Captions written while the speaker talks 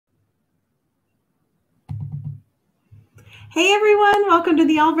Hey everyone, welcome to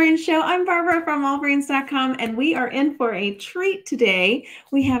the AllBrands Show. I'm Barbara from AllBrands.com, and we are in for a treat today.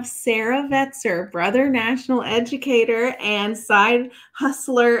 We have Sara Vetser, brother national educator and side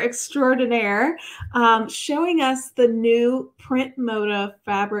hustler extraordinaire, showing us the new PrintModa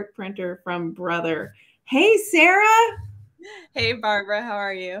fabric printer from Brother. Hey Sara! Hey Barbara, how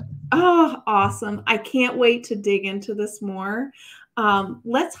are you? Oh, awesome. I can't wait to dig into this more.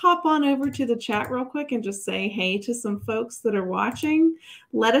 Let's hop on over to the chat real quick and just say hey to some folks that are watching.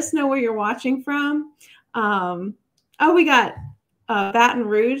 Let us know where you're watching from. Oh, we got Baton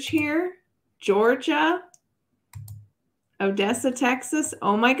Rouge here, Georgia, Odessa, Texas.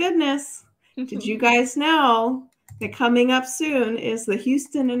 Oh my goodness. Did you guys know that coming up soon is the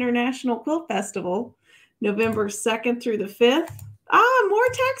Houston International Quilt Festival, November 2nd through the 5th? Ah, more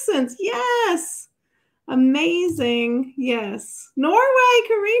Texans. Yes. Amazing. Yes. Norway,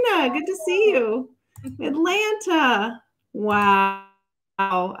 Karina, good to see you. Atlanta. Wow.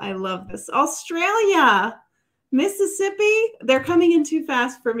 I love this. Australia. Mississippi. They're coming in too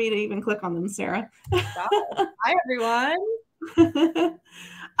fast for me to even click on them, Sara. Hi, everyone.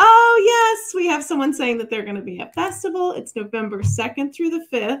 Oh, yes. We have someone saying that they're going to be at festival. It's November 2nd through the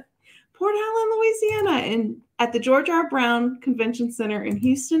 5th. Port Allen, Louisiana, and at the George R. Brown Convention Center in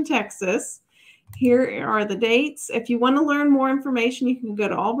Houston, Texas. Here are the dates. If you want to learn more information, you can go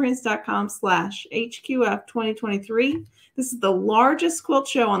to allbrands.com/HQF 2023. This is the largest quilt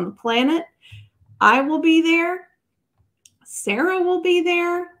show on the planet. I will be there. Sara will be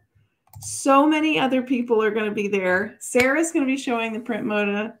there. So many other people are going to be there. Sara's going to be showing the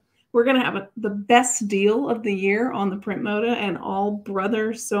PrintModa. We're going to have the best deal of the year on the PrintModa and all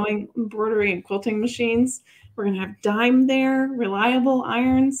Brother sewing, embroidery, and quilting machines. We're going to have Dime there, reliable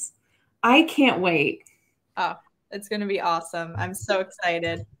irons. I can't wait. Oh, it's going to be awesome. I'm so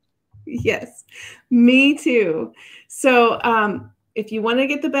excited. Yes, me too. So if you want to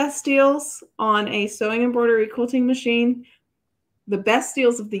get the best deals on a sewing, embroidery, quilting machine, the best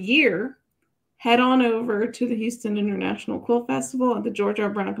deals of the year, head on over to the Houston International Quilt Festival at the George R.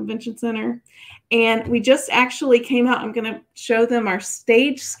 Brown Convention Center. And we just actually came out. I'm going to show them our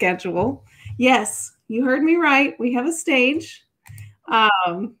stage schedule. Yes, you heard me right. We have a stage.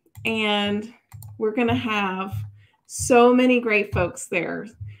 And we're going to have so many great folks there.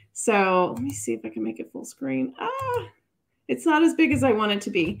 So let me see if I can make it full screen. It's not as big as I want it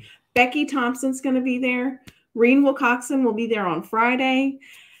to be. Becky Thompson's going to be there. Reen Wilcoxon will be there on Friday.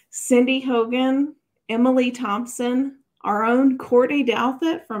 Cindy Hogan, Emily Thompson, our own Courtney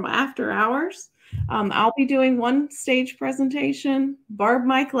Douthit from After Hours. I'll be doing one stage presentation. Barb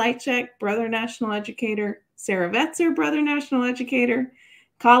Mike Lightcheck, Brother National Educator. Sara Vetser, Brother National Educator.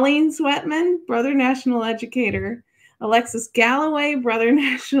 Colleen Sweatman, Brother National Educator. Alexis Galloway, Brother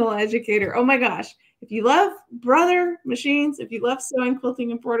National Educator. Oh my gosh. If you love Brother machines, if you love sewing,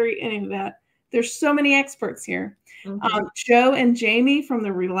 quilting, embroidery, any of that, there's so many experts here. Joe and Jamie from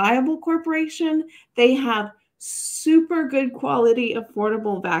the Reliable Corporation, they have super good quality,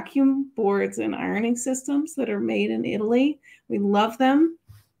 affordable vacuum boards and ironing systems that are made in Italy. We love them.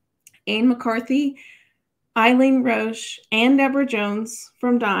 Anne McCarthy, Eileen Roche, and Deborah Jones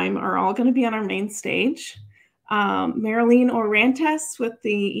from Dime are all going to be on our main stage. Marilyn Orantes with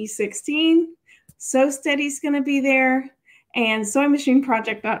the E16. Sew Steady's going to be there. And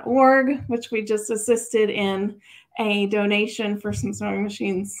sewingmachineproject.org, which we just assisted in a donation for some sewing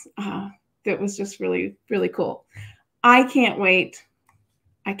machines. That was just really, really cool. I can't wait.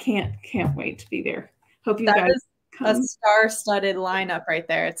 I can't wait to be there. Hope you guys come. A star-studded lineup right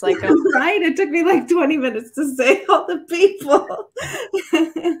there. It's like right. It took me like 20 minutes to say all the people.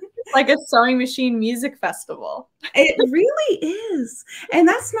 It's like a sewing machine music festival. It really is. And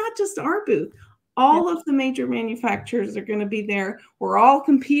that's not just our booth. All of the major manufacturers are going to be there. We're all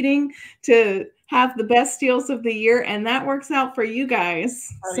competing to have the best deals of the year, and that works out for you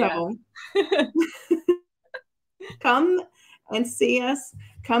guys. Oh, so come and see us.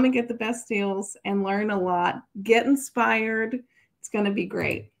 Come and get the best deals and learn a lot. Get inspired. It's going to be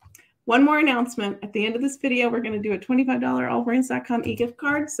great. One more announcement. At the end of this video, we're going to do a $25 allbrands.com e-gift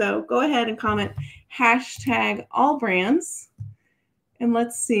card. So go ahead and comment #allbrands. And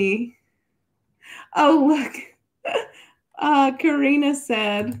let's see. Oh, look. Karina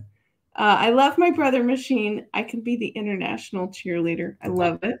said, I love my Brother machine. I can be the international cheerleader. I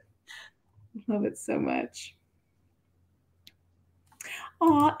love it. I love it so much.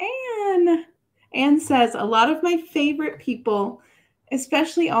 Aw, Anne. Anne says, a lot of my favorite people,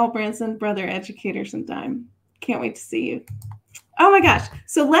 especially AllBrands and Brother educators in Dime. Can't wait to see you. Oh my gosh.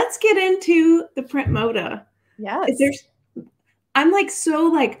 So let's get into the PrintModa. Yes. I'm like,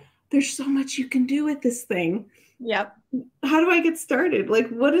 there's so much you can do with this thing. Yep. How do I get started? Like,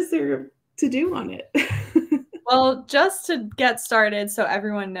 what is there to do on it? Well, just to get started so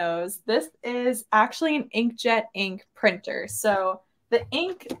everyone knows, this is actually an inkjet ink printer. So the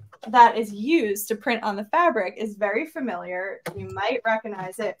ink that is used to print on the fabric is very familiar. You might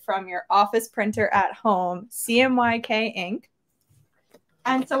recognize it from your office printer at home, CMYK ink.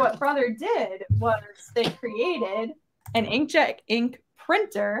 And so what Brother did was they created an inkjet ink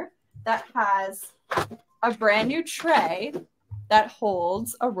printer that has a brand new tray that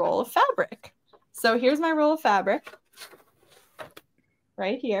holds a roll of fabric. So here's my roll of fabric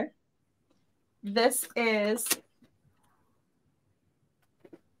right here. This is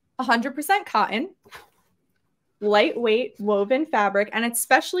 100% cotton, lightweight woven fabric, and it's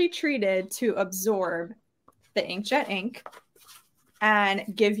specially treated to absorb the inkjet ink and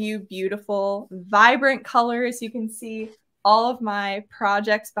give you beautiful, vibrant colors. You can see all of my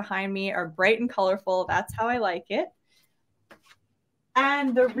projects behind me are bright and colorful. That's how I like it.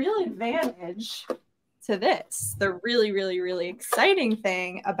 And the real advantage to this, the really, really, really exciting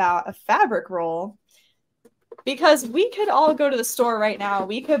thing about a fabric roll, because we could all go to the store right now.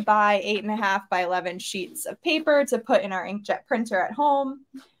 We could buy 8.5 by 11 sheets of paper to put in our inkjet printer at home.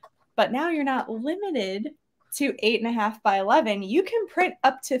 But now you're not limited to 8.5 by 11. You can print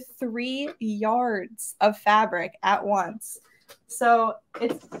up to 3 yards of fabric at once. So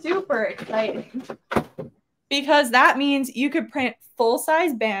it's super exciting because that means you could print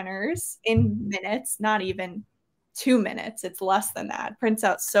full-size banners in minutes, not even 2 minutes. It's less than that. It prints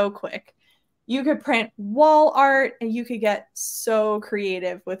out so quick. You could print wall art, and you could get so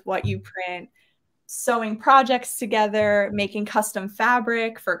creative with what you print, sewing projects together, making custom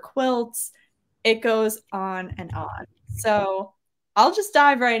fabric for quilts. It goes on and on. So I'll just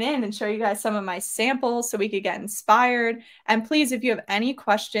dive right in and show you guys some of my samples so we could get inspired. And please, if you have any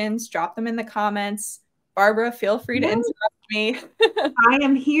questions, drop them in the comments. Barbara, feel free to interrupt me. I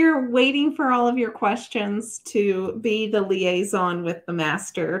am here waiting for all of your questions to be the liaison with the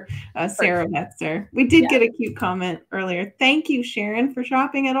master, Sara Vetser. We did get a cute comment earlier. Thank you, Sharon, for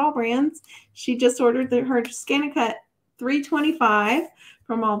shopping at AllBrands. She just ordered her Scan and Cut 325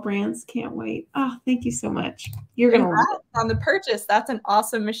 from AllBrands. Can't wait. Oh, thank you so much. You're going to love it. On the purchase. That's an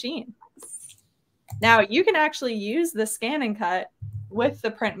awesome machine. Now, you can actually use the Scan and Cut with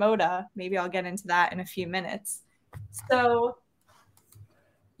the PrintModa. Maybe I'll get into that in a few minutes. So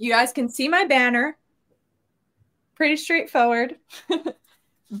you guys can see my banner. Pretty straightforward,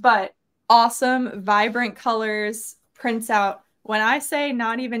 but awesome, vibrant colors, prints out. When I say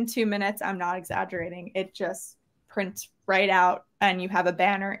not even 2 minutes, I'm not exaggerating. It just prints right out and you have a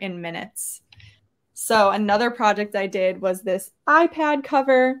banner in minutes. So another project I did was this iPad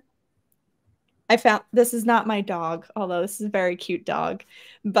cover. I found, this is not my dog, although this is a very cute dog,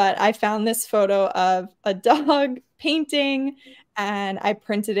 but I found this photo of a dog painting and I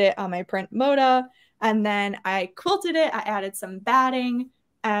printed it on my PrintModa, and then I quilted it. I added some batting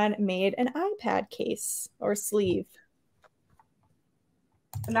and made an iPad case or sleeve.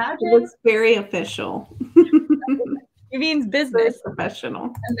 Imagine. It looks very official. It means business. Very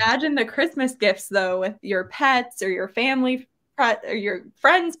professional. Imagine the Christmas gifts though with your pets or your family or your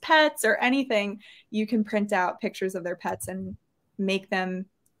friends' pets or anything. You can print out pictures of their pets and make them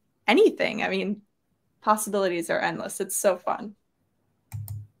anything. I mean, possibilities are endless. It's so fun.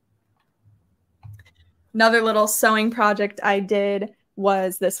 Another little sewing project I did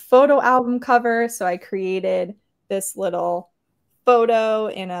was this photo album cover. So I created this little photo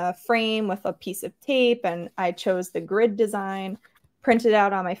in a frame with a piece of tape, and I chose the grid design, printed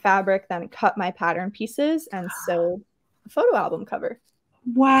out on my fabric, then cut my pattern pieces and sewed a photo album cover.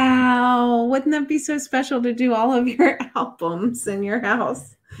 Wow. Wouldn't that be so special to do all of your albums in your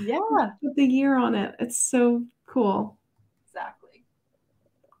house? Yeah. Put the year on it. It's so cool. Exactly.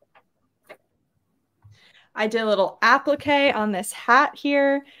 I did a little applique on this hat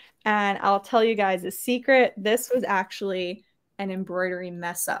here, and I'll tell you guys a secret. This was actually an embroidery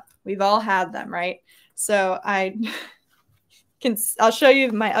mess up. We've all had them, right? So I'll show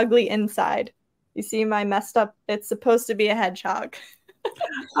you my ugly inside. You see my messed up, it's supposed to be a hedgehog.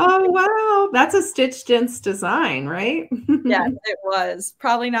 Oh, wow. That's a Stitch Gents design, right? Yeah, it was.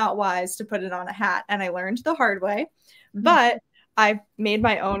 Probably not wise to put it on a hat, and I learned the hard way. But I made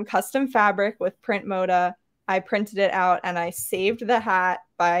my own custom fabric with PrintModa. I printed it out, and I saved the hat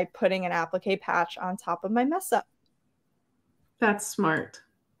by putting an applique patch on top of my mess up. That's smart.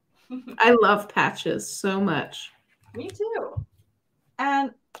 I love patches so much. Me too.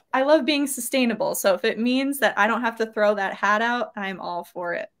 And I love being sustainable. So if it means that I don't have to throw that hat out, I'm all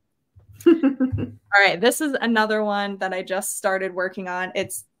for it. All right. This is another one that I just started working on.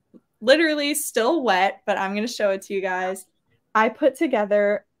 It's literally still wet, but I'm going to show it to you guys. I put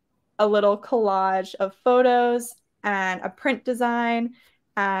together a little collage of photos and a print design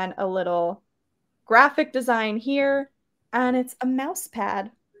and a little graphic design here, and it's a mouse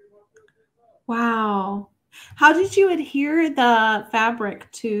pad. Wow. How did you adhere the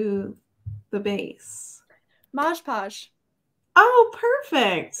fabric to the base? Mod Podge. Oh,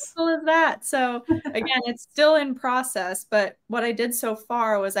 perfect. Simple as that. So again, it's still in process, but what I did so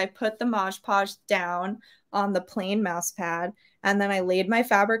far was I put the Mod Podge down on the plain mouse pad, and then I laid my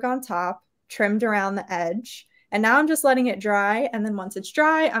fabric on top, trimmed around the edge, and now I'm just letting it dry. And then once it's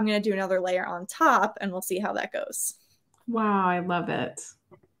dry, I'm going to do another layer on top, and we'll see how that goes. Wow, I love it.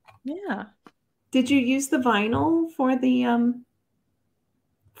 Yeah. Did you use the vinyl for the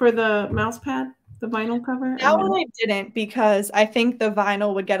mouse pad, the vinyl cover? That one I didn't, because I think the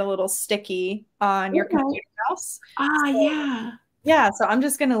vinyl would get a little sticky on your computer mouse. Ah, so, yeah. Yeah, so I'm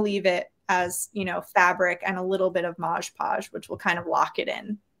just going to leave it as, you know, fabric and a little bit of Mod Podge, which will kind of lock it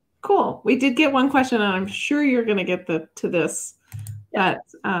in. Cool. We did get one question, and I'm sure you're going to get to this. Yeah.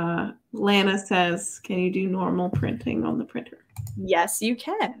 But Lana says, can you do normal printing on the printer? Yes, you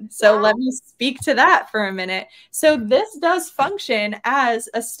can. So let me speak to that for a minute. So this does function as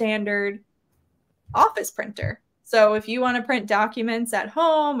a standard office printer. So if you want to print documents at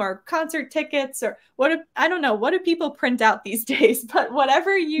home or concert tickets or I don't know, what do people print out these days? But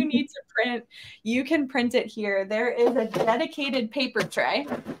whatever you need to print, you can print it here. There is a dedicated paper tray.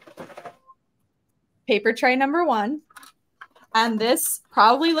 Paper tray number 1. And this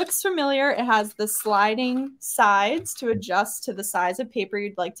probably looks familiar. It has the sliding sides to adjust to the size of paper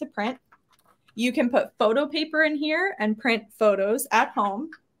you'd like to print. You can put photo paper in here and print photos at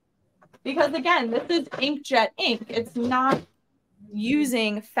home. Because again, this is inkjet ink. It's not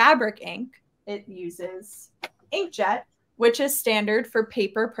using fabric ink. It uses inkjet, which is standard for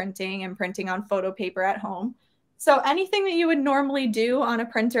paper printing and printing on photo paper at home. So anything that you would normally do on a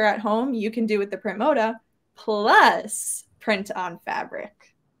printer at home, you can do with the PrintModa, plus print on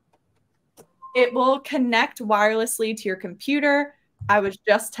fabric. It will connect wirelessly to your computer. I was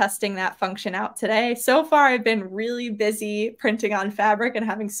just testing that function out today. So far, I've been really busy printing on fabric and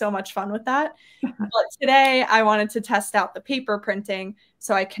having so much fun with that. But today, I wanted to test out the paper printing.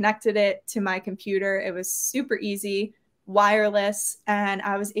 So I connected it to my computer. It was super easy, wireless, and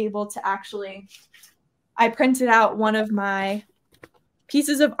I was able to I printed out one of my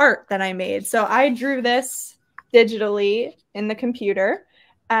pieces of art that I made. So I drew this digitally in the computer,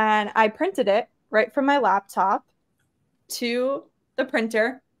 and I printed it right from my laptop to the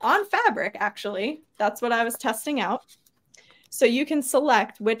printer on fabric, actually. That's what I was testing out. So you can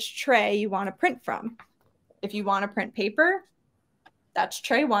select which tray you want to print from. If you want to print paper, that's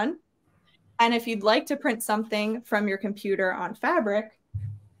tray 1. And if you'd like to print something from your computer on fabric,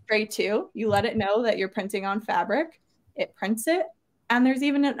 tray 2, you let it know that you're printing on fabric. It prints it. And there's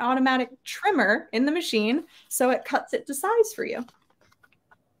even an automatic trimmer in the machine, so it cuts it to size for you.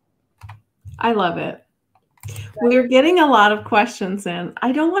 I love it. We're getting a lot of questions in.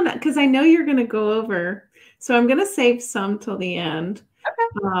 I don't want to, because I know you're going to go over, so I'm going to save some till the end.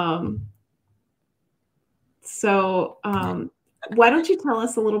 Okay. Why don't you tell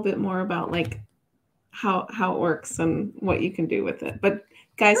us a little bit more about like how it works and what you can do with it? But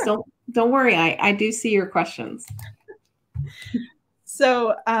guys, sure. Don't worry. I do see your questions.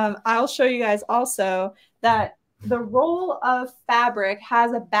 So I'll show you guys also that the roll of fabric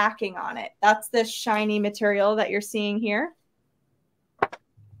has a backing on it. That's this shiny material that you're seeing here.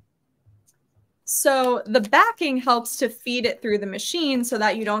 So the backing helps to feed it through the machine so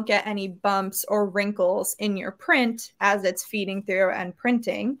that you don't get any bumps or wrinkles in your print as it's feeding through and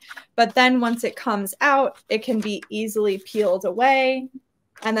printing. But then once it comes out, it can be easily peeled away.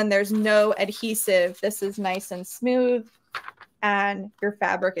 And then there's no adhesive. This is nice and smooth, and your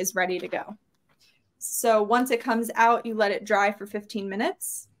fabric is ready to go. So once it comes out, you let it dry for 15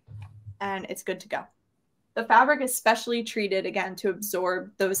 minutes and it's good to go. The fabric is specially treated, again, to absorb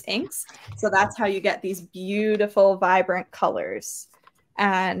those inks. So that's how you get these beautiful, vibrant colors.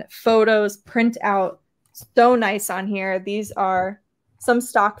 And photos print out so nice on here. These are some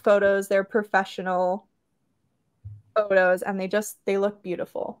stock photos. They're professional photos, and they look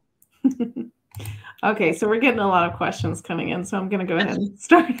beautiful. Okay, so we're getting a lot of questions coming in, so I'm going to go ahead and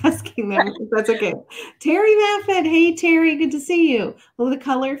start asking them, if that's okay. Terry Maffett, hey Terry, good to see you. Will the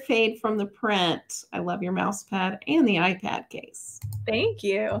color fade from the print? I love your mouse pad and the iPad case. Thank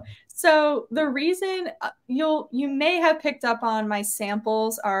you. So the reason you may have picked up on my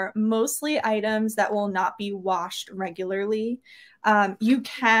samples are mostly items that will not be washed regularly. You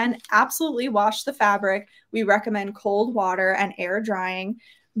can absolutely wash the fabric. We recommend cold water and air drying.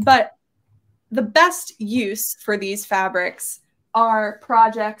 But the best use for these fabrics are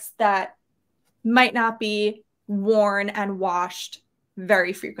projects that might not be worn and washed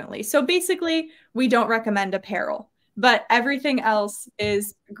very frequently. So basically, we don't recommend apparel, but everything else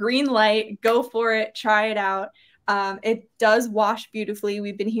is green light. Go for it. Try it out. It does wash beautifully.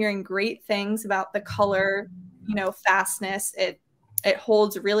 We've been hearing great things about the color, fastness. It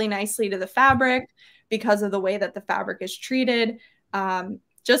holds really nicely to the fabric because of the way that the fabric is treated.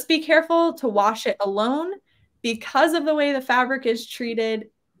 Just be careful to wash it alone because of the way the fabric is treated.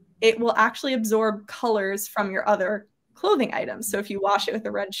 It will actually absorb colors from your other clothing items. So if you wash it with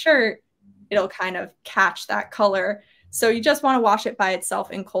a red shirt, it'll kind of catch that color. So you just want to wash it by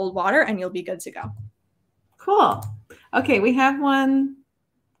itself in cold water and you'll be good to go. Cool. Okay, we have one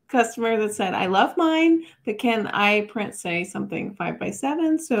customer that said, I love mine, but can I print, say, something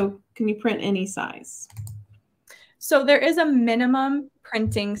 5x7? So can you print any size? So there is a minimum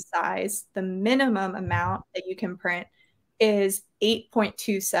printing size. The minimum amount that you can print is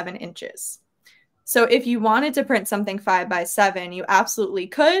 8.27 inches. So if you wanted to print something 5x7, you absolutely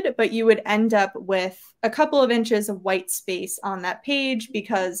could, but you would end up with a couple of inches of white space on that page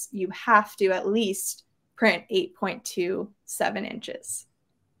because you have to at least print 8.27 inches.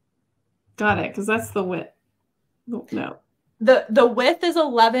 Got it, because that's the width. No. The width is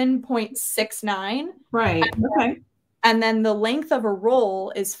 11.69. Right, okay. And then the length of a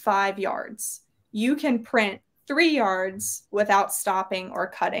roll is 5 yards. You can print 3 yards without stopping or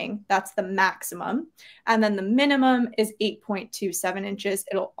cutting. That's the maximum. And then the minimum is 8.27 inches.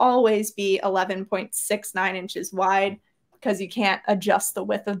 It'll always be 11.69 inches wide because you can't adjust the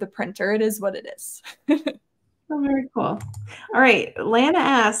width of the printer. It is what it is. Oh, very cool. All right. Lana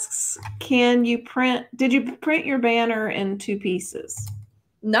asks, did you print your banner in 2 pieces?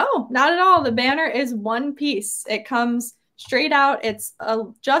 No, not at all. The banner is 1 piece. It comes straight out. It's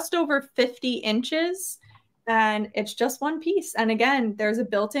just over 50 inches and it's just 1 piece. And again, there's a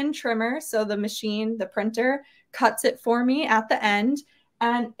built-in trimmer. So the printer cuts it for me at the end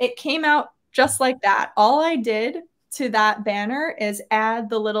and it came out just like that. All I did to that banner is add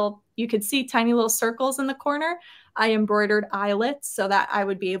the little, you could see tiny little circles in the corner. I embroidered eyelets so that I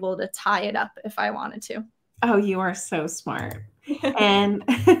would be able to tie it up if I wanted to. Oh, you are so smart. And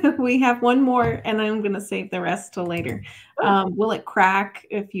we have one more, and I'm going to save the rest till later. Will it crack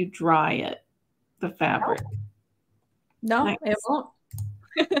if you dry it, the fabric? No, nice. It won't.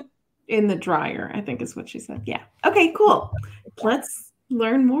 In the dryer, I think is what she said. Yeah. Okay, cool. Let's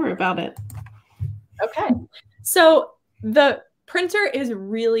learn more about it. Okay. So the printer is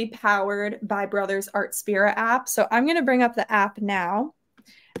really powered by Brothers Art Spira app. So I'm going to bring up the app now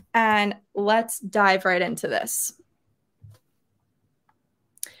and let's dive right into this.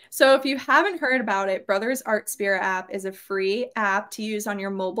 So if you haven't heard about it, Brothers Art Spira app is a free app to use on your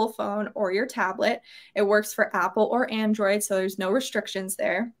mobile phone or your tablet. It works for Apple or Android, so there's no restrictions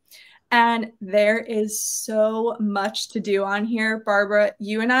there. And there is so much to do on here. Barbara,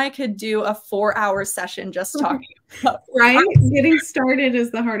 you and I could do a 4-hour session just talking about right? Getting started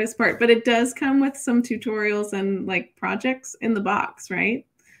is the hardest part, but it does come with some tutorials and like projects in the box, right?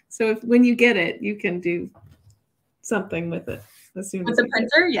 So when you get it, you can do something with it as soon with as the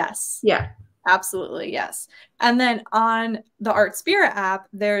printer. Yes. Yeah. Absolutely. Yes. And then on the Art Spira app,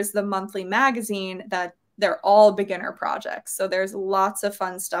 there's the monthly magazine that they're all beginner projects. So there's lots of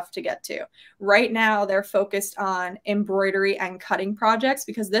fun stuff to get to. Right now, they're focused on embroidery and cutting projects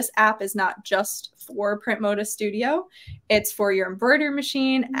because this app is not just for PrintModa Studio. It's for your embroidery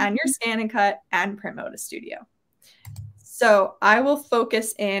machine and your scan and cut and PrintModa Studio. So I will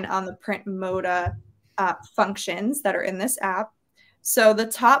focus in on the PrintModa functions that are in this app. So the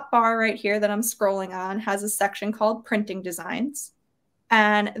top bar right here that I'm scrolling on has a section called Printing Designs.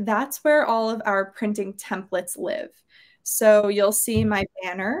 And that's where all of our printing templates live. So you'll see my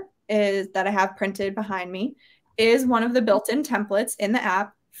banner that I have printed behind me is one of the built-in templates in the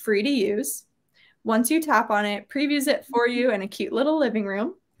app, free to use. Once you tap on it, previews it for you in a cute little living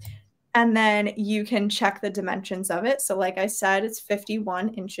room. And then you can check the dimensions of it. So like I said, it's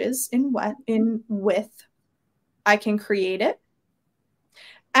 51 inches in width. I can create it.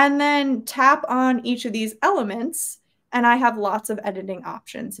 And then tap on each of these elements and I have lots of editing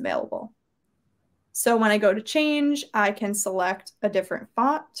options available. So when I go to change, I can select a different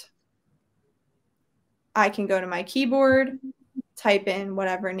font. I can go to my keyboard, type in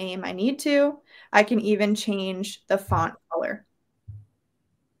whatever name I need to. I can even change the font color.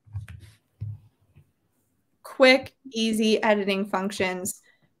 Quick, easy editing functions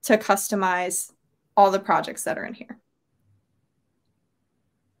to customize all the projects that are in here.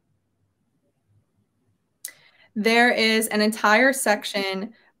 There is an entire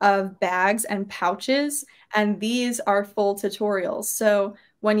section of bags and pouches, and these are full tutorials. So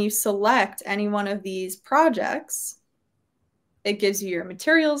when you select any one of these projects, it gives you your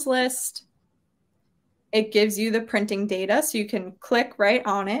materials list. It gives you the printing data, so you can click right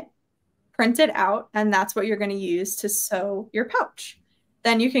on it, print it out, and that's what you're going to use to sew your pouch.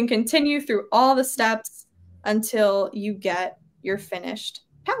 Then you can continue through all the steps until you get your finished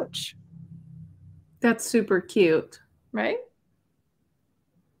pouch. That's super cute. Right?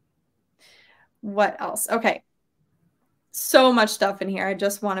 What else? Okay. So much stuff in here. I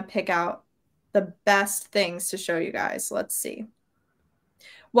just want to pick out the best things to show you guys. Let's see.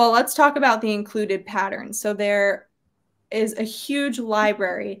 Well, let's talk about the included patterns. So there is a huge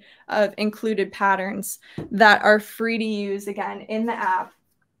library of included patterns that are free to use, again, in the app.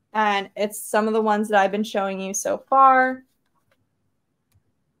 And it's some of the ones that I've been showing you so far.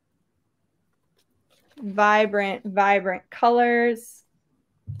 Vibrant, vibrant colors.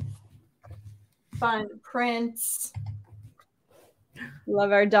 Fun prints.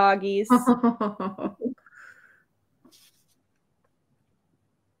 Love our doggies.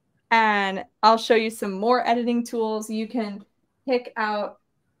 And I'll show you some more editing tools. You can pick out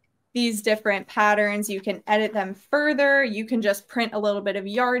these different patterns. You can edit them further. You can just print a little bit of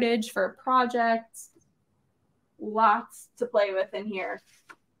yardage for a project. Lots to play with in here.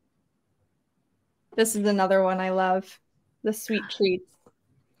 This is another one I love, the sweet treats.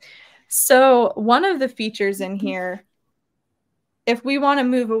 So one of the features in here, if we want to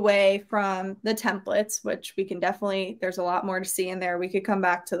move away from the templates, which we can definitely, there's a lot more to see in there. We could come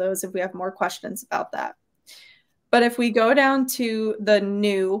back to those if we have more questions about that. But if we go down to the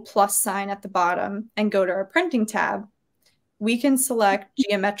new plus sign at the bottom and go to our printing tab, we can select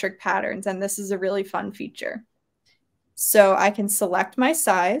geometric patterns. And this is a really fun feature. So I can select my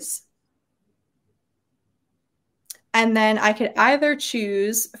size. And then I could either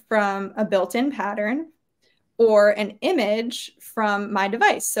choose from a built-in pattern or an image from my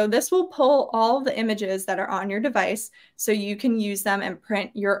device. So this will pull all the images that are on your device so you can use them and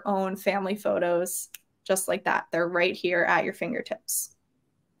print your own family photos just like that. They're right here at your fingertips.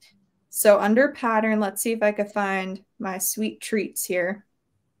 So under pattern, let's see if I could find my sweet treats here.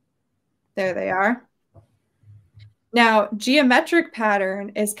 There they are. Now, geometric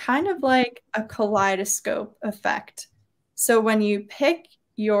pattern is kind of like a kaleidoscope effect. So when you pick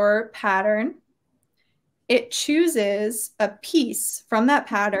your pattern, it chooses a piece from that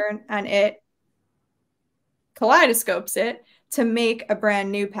pattern and it kaleidoscopes it to make a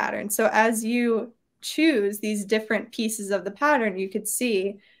brand new pattern. So as you choose these different pieces of the pattern, you could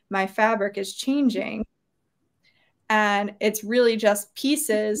see my fabric is changing. And it's really just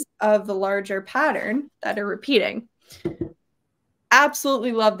pieces of the larger pattern that are repeating.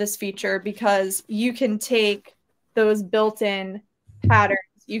 Absolutely love this feature because you can take those built-in patterns,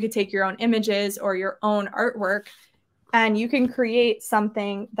 you could take your own images or your own artwork, and you can create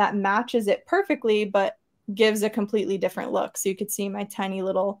something that matches it perfectly, but gives a completely different look. So you could see my tiny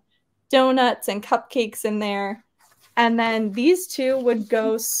little donuts and cupcakes in there. And then these two would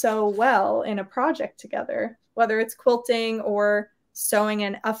go so well in a project together, whether it's quilting or sewing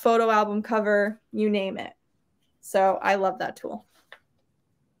in a photo album cover, you name it. So I love that tool.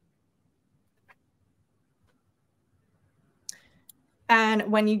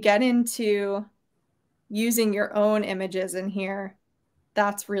 And when you get into using your own images in here,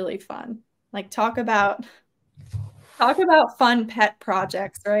 that's really fun. Like talk about fun pet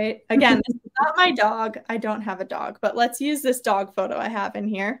projects, right? Again, this is not my dog. I don't have a dog, but let's use this dog photo I have in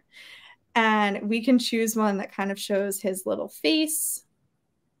here. And we can choose one that kind of shows his little face.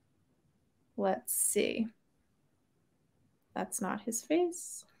 Let's see. That's not his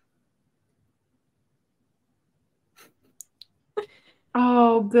face.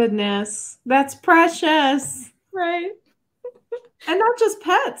 Oh, goodness. That's precious. Right. And not just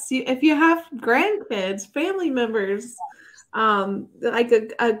pets. If you have grandkids, family members, like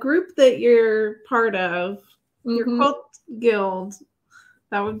a group that you're part of, your quilt guild,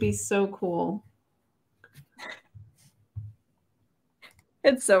 that would be so cool.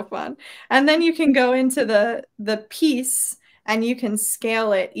 It's so fun. And then you can go into the piece and you can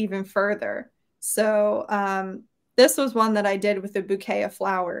scale it even further. So this was one that I did with a bouquet of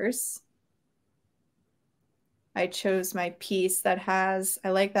flowers. I chose my piece that has,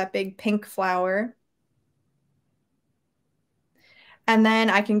 I like that big pink flower. And then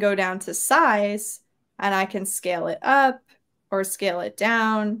I can go down to size and I can scale it up or scale it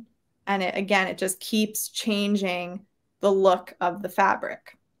down. And it just keeps changing the look of the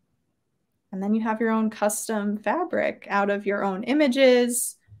fabric. And then you have your own custom fabric out of your own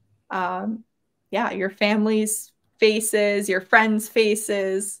images. yeah, your family's faces, your friends'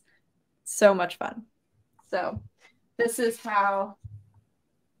 faces. So much fun. So this is how,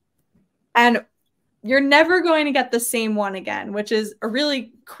 and you're never going to get the same one again, which is a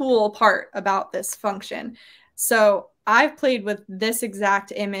really cool part about this function. So I've played with this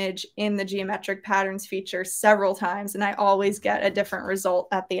exact image in the geometric patterns feature several times, and I always get a different result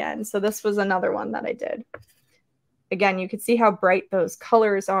at the end. So this was another one that I did. Again, you can see how bright those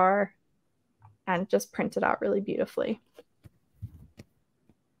colors are and just printed out really beautifully.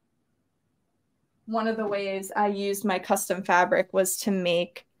 One of the ways I used my custom fabric was to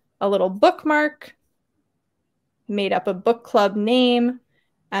make a little bookmark, made up a book club name,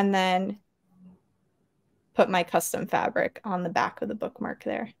 and then put my custom fabric on the back of the bookmark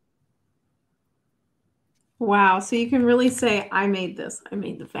there. Wow. So you can really say, I made this. I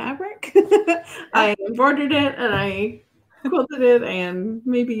made the fabric. I embroidered it and I quilted it and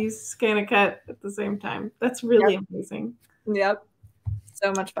maybe scan a cut at the same time. That's really amazing. Yep.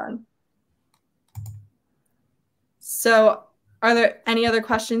 So much fun. So are there any other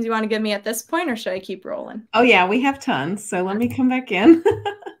questions you want to give me at this point, or should I keep rolling? Oh yeah, we have tons. So let me come back in.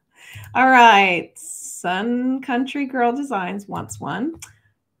 All right. Sun Country Girl Designs wants one.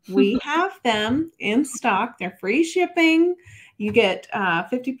 We have them in stock. They're free shipping. You get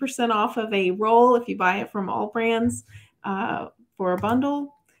 50% off of a roll if you buy it from AllBrands for a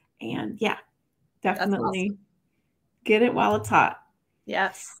bundle. And yeah, definitely get it while it's hot.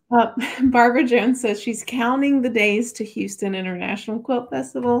 Yes. Barbara Jones says she's counting the days to Houston International Quilt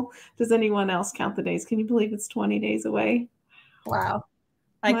Festival. Does anyone else count the days? Can you believe it's 20 days away? Wow.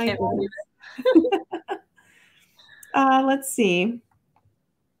 I can't believe it. Let's see.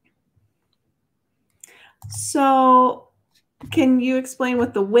 So can you explain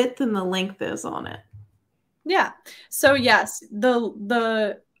what the width and the length is on it? Yeah. So yes,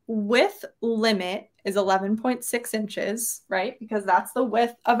 the width limit is 11.6 inches, right? Because that's the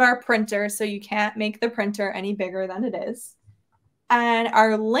width of our printer. So you can't make the printer any bigger than it is. And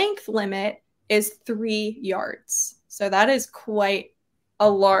our length limit is 3 yards. So that is quite a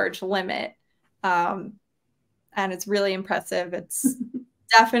large limit. And it's really impressive. It's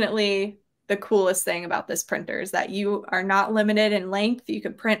definitely the coolest thing about this printer is that you are not limited in length. You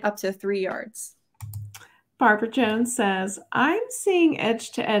can print up to 3 yards. Barbara Jones says, I'm seeing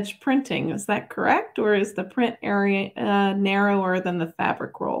edge-to-edge printing. Is that correct? Or is the print area narrower than the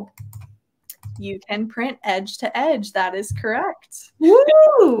fabric roll? You can print edge-to-edge. That is correct.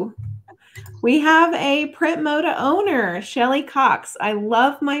 Woo! We have a PrintModa owner, Shelly Cox. I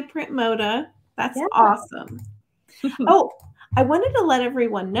love my PrintModa. That's awesome. Oh, I wanted to let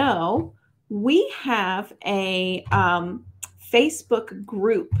everyone know we have a Facebook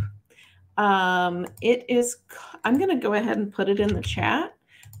group. It is, I'm going to go ahead and put it in the chat,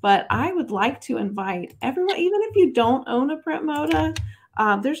 but I would like to invite everyone, even if you don't own a PrintModa,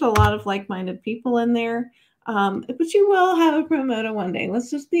 there's a lot of like-minded people in there, but you will have a PrintModa one day.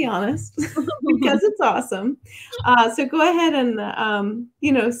 Let's just be honest, because it's awesome. So go ahead and,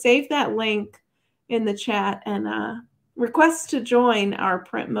 you know, save that link in the chat and request to join our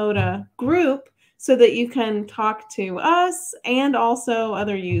PrintModa group so that you can talk to us and also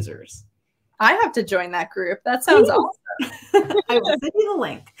other users. I have to join that group. That sounds awesome. I will send you the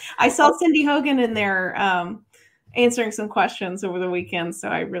link. I saw Cindy Hogan in there answering some questions over the weekend, so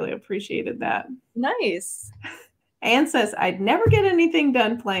I really appreciated that. Nice. Anne says, I'd never get anything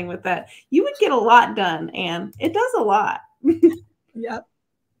done playing with that. You would get a lot done, Anne. It does a lot. Yep.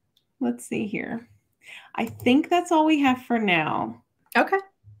 Let's see here. I think that's all we have for now. Okay.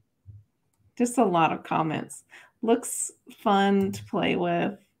 Just a lot of comments. Looks fun to play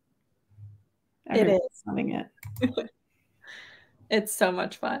with. Everyone's loving it. It's so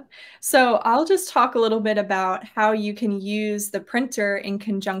much fun. So I'll just talk a little bit about how you can use the printer in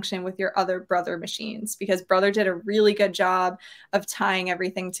conjunction with your other Brother machines, because Brother did a really good job of tying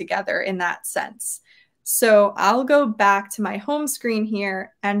everything together in that sense. So I'll go back to my home screen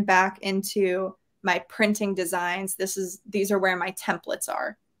here and back into my printing designs. These are where my templates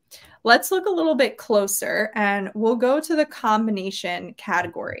are. Let's look a little bit closer and we'll go to the combination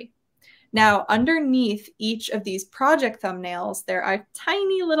category. Now, underneath each of these project thumbnails, there are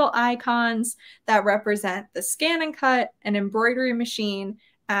tiny little icons that represent the scan and cut, an embroidery machine,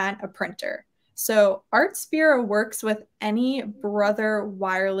 and a printer. So Artspira works with any Brother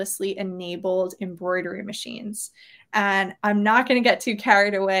wirelessly enabled embroidery machines. And I'm not going to get too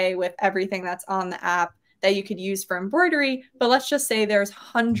carried away with everything that's on the app that you could use for embroidery, but let's just say there's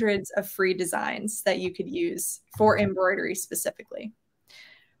hundreds of free designs that you could use for embroidery specifically.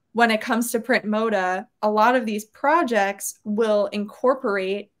 When it comes to PrintModa, a lot of these projects will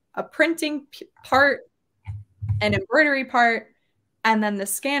incorporate a printing part, an embroidery part, and then the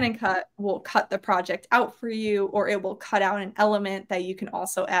scan and cut will cut the project out for you, or it will cut out an element that you can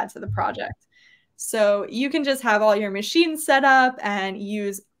also add to the project. So you can just have all your machines set up and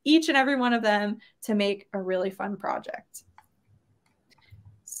use each and every one of them to make a really fun project.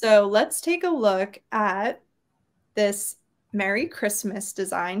 So let's take a look at this Merry Christmas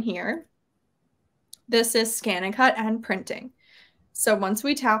design here. This is scan and cut and printing. So once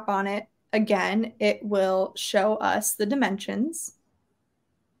we tap on it, again, it will show us the dimensions.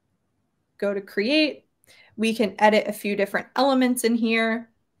 Go to create. We can edit a few different elements in here.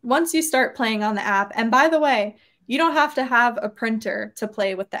 Once you start playing on the app, and by the way, you don't have to have a printer to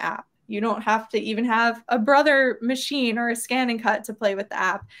play with the app. You don't have to even have a Brother machine or a scan and cut to play with the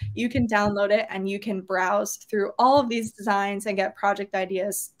app. You can download it and you can browse through all of these designs and get project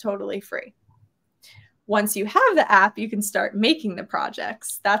ideas totally free. Once you have the app, you can start making the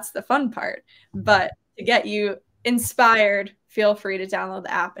projects. That's the fun part. But to get you inspired, feel free to download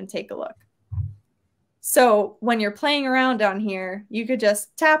the app and take a look. So when you're playing around down here, you could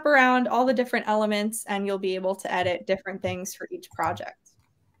just tap around all the different elements and you'll be able to edit different things for each project.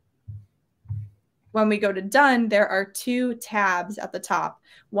 When we go to done, there are 2 tabs at the top.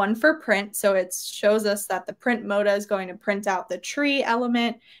 One for print, so it shows us that the PrintModa is going to print out the tree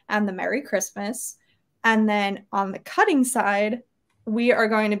element and the Merry Christmas. And then on the cutting side, we are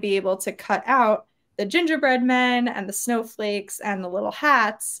going to be able to cut out the gingerbread men and the snowflakes and the little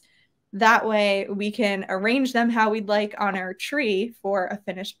hats. That way we can arrange them how we'd like on our tree for a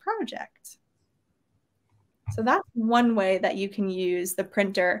finished project. So that's one way that you can use the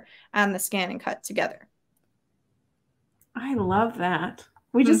printer and the scan and cut together. I love that.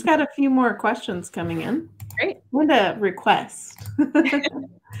 We just got a few more questions coming in. Great. What a request.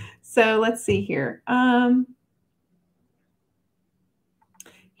 So let's see here.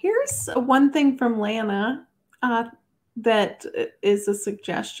 Here's one thing from Lana that is a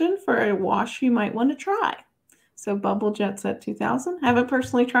suggestion for a wash you might want to try. So Bubble Jet Set 2000. Haven't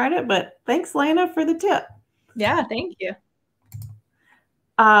personally tried it, but thanks, Lana, for the tip. Yeah, thank you.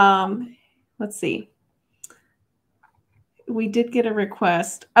 Let's see. We did get a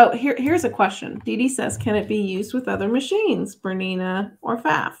request. Oh, here's a question. Dee Dee says, can it be used with other machines, Bernina or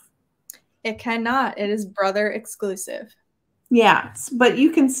Pfaff? It cannot. It is Brother exclusive. Yeah, but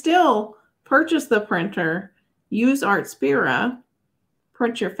you can still purchase the printer, use Artspira,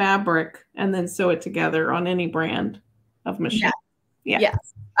 print your fabric, and then sew it together on any brand of machine. Yeah.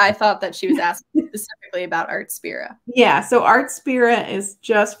 Yes. I thought that she was asking specifically about Artspira. Yeah, so Artspira is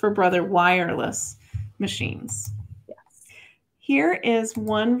just for Brother wireless machines. Yes. Here is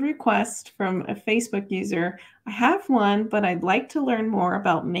one request from a Facebook user. I have one, but I'd like to learn more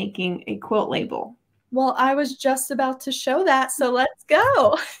about making a quilt label. Well, I was just about to show that, so let's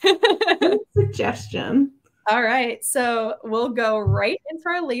go. Good suggestion. All right, so we'll go right into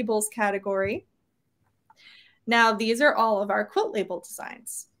our labels category. Now, these are all of our quilt label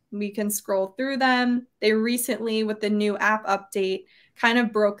designs. We can scroll through them. They recently, with the new app update, kind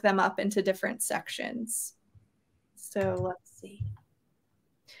of broke them up into different sections. So let's see.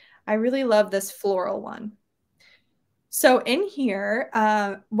 I really love this floral one. So in here,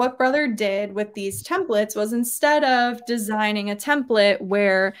 what Brother did with these templates was instead of designing a template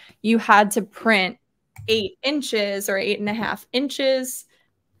where you had to print 8 inches or 8.5 inches,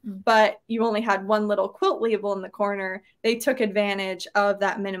 but you only had one little quilt label in the corner, they took advantage of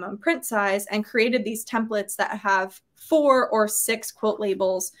that minimum print size and created these templates that have 4 or 6 quilt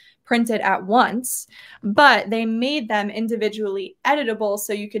labels printed at once, but they made them individually editable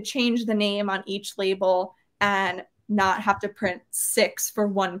so you could change the name on each label and not have to print 6 for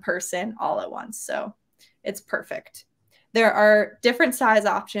one person all at once. So it's perfect. There are different size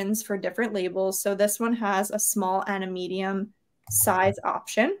options for different labels. So this one has a small and a medium size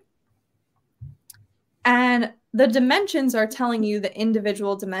option. And the dimensions are telling you the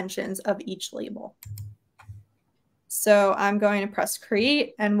individual dimensions of each label. So I'm going to press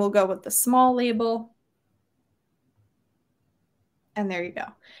create and we'll go with the small label. And there you go.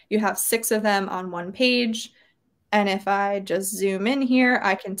 You have 6 of them on one page. And if I just zoom in here,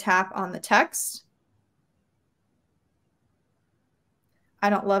 I can tap on the text. I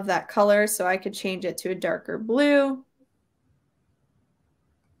don't love that color, so I could change it to a darker blue.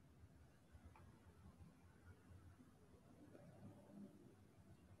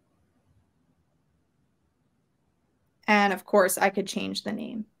 And of course, I could change the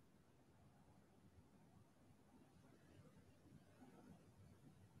name.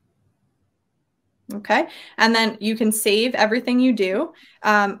 Okay, and then you can save everything you do.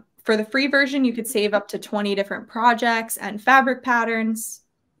 For the free version, you could save up to 20 different projects and fabric patterns.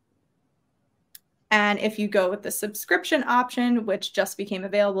 And if you go with the subscription option, which just became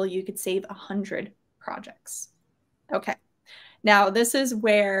available, you could save 100 projects. Okay. Now, this is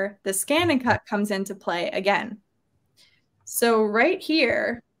where the scan and cut comes into play again. So right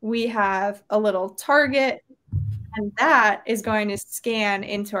here, we have a little target, and that is going to scan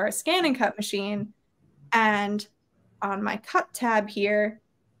into our scan and cut machine. And on my cut tab here,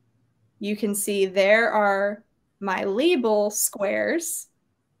 you can see there are my label squares.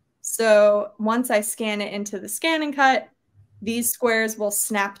 So once I scan it into the scan and cut, these squares will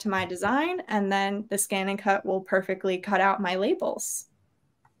snap to my design, and then the scan and cut will perfectly cut out my labels.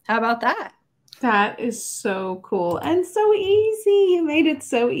 How about that? That is so cool and so easy. You made it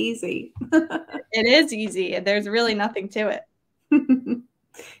so easy. It is easy. There's really nothing to it.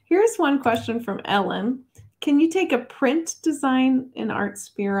 Here's one question from Ellen. Can you take a print design in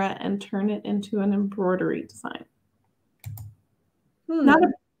Artspira and turn it into an embroidery design? Not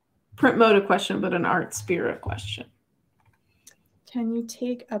a PrintModa question, but an Artspira question. Can you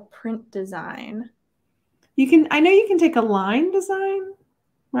take a print design? You can. I know you can take a line design,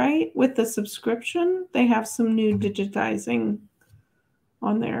 right? With the subscription, they have some new digitizing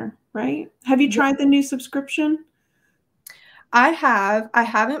on there, right? Have you tried the new subscription? I have. I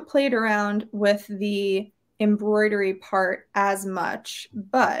haven't played around with the embroidery part as much,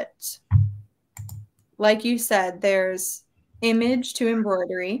 but like you said, there's image to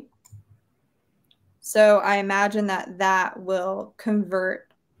embroidery. So I imagine that that will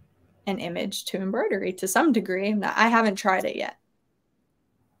convert an image to embroidery to some degree. I haven't tried it yet.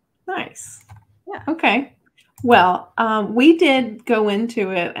 Nice. Yeah. Okay. Well, we did go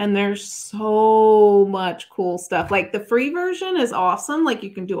into it, and there's so much cool stuff. Like the free version is awesome. Like you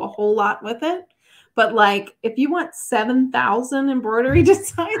can do a whole lot with it. But like if you want 7,000 embroidery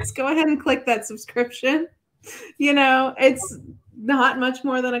designs, go ahead and click that subscription. You know, it's not much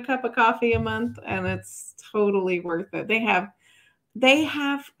more than a cup of coffee a month, and it's totally worth it. They have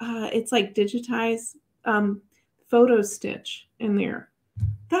it's like digitized photo stitch in there.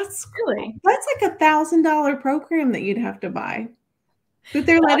 That's really, that's like $1,000 program that you'd have to buy, that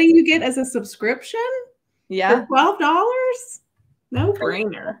they're letting you get as a subscription. Yeah, for $12. No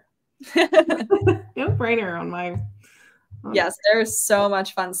brainer. No brainer on my. Yes, there's so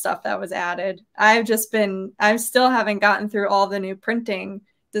much fun stuff that was added. I still haven't gotten through all the new printing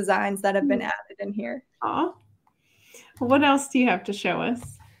designs that have been added in here. Aw. What else do you have to show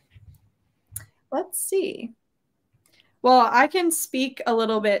us? Let's see. Well, I can speak a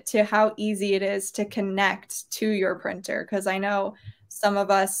little bit to how easy it is to connect to your printer, because I know some of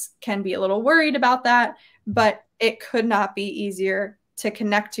us can be a little worried about that, but it could not be easier to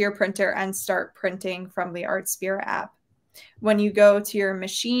connect to your printer and start printing from the Artspira app. When you go to your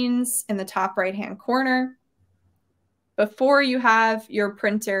machines in the top right-hand corner, before you have your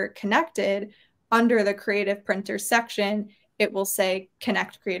printer connected, under the Creative Printer section, it will say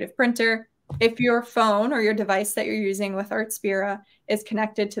Connect Creative Printer. If your phone or your device that you're using with Artspira is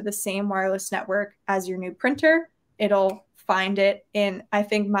connected to the same wireless network as your new printer, it'll find it in, I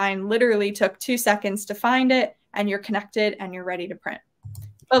think mine literally took 2 seconds to find it, and you're connected and you're ready to print.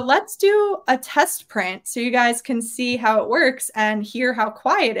 But let's do a test print so you guys can see how it works and hear how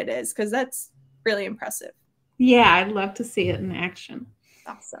quiet it is, because that's really impressive. Yeah, I'd love to see it in action.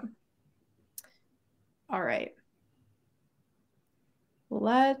 Awesome. All right.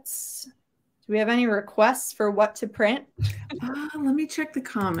 Do we have any requests for what to print? Let me check the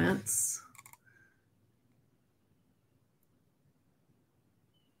comments.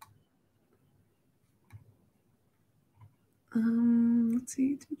 Let's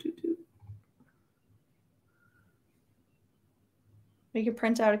see. We could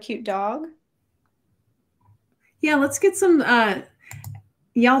print out a cute dog. Yeah, let's get some.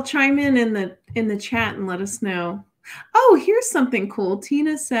 Y'all chime in the chat and let us know. Oh, here's something cool.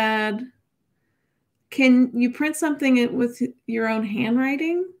 Tina said, "Can you print something with your own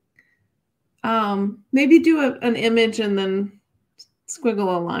handwriting? Maybe do an image and then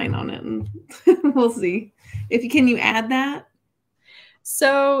squiggle a line on it, and we'll see. Can you add that?"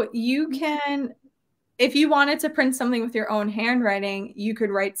 So you can, if you wanted to print something with your own handwriting, you could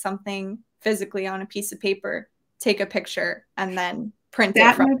write something physically on a piece of paper, take a picture, and then print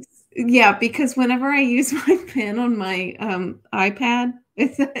it from. Yeah, because whenever I use my pen on my iPad,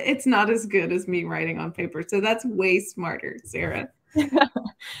 it's not as good as me writing on paper. So that's way smarter, Sarah.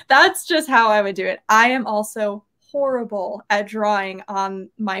 That's just how I would do it. I am also horrible at drawing on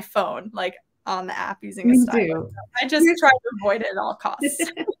my phone, like on the app using a stylus. I just try to avoid it at all costs.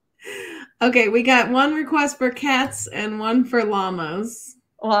 Okay, we got one request for cats and one for llamas.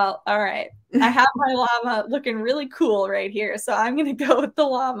 Well, all right. I have my llama looking really cool right here, so I'm going to go with the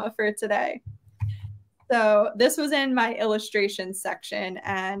llama for today. So this was in my illustration section,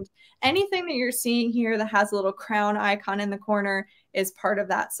 and anything that you're seeing here that has a little crown icon in the corner is part of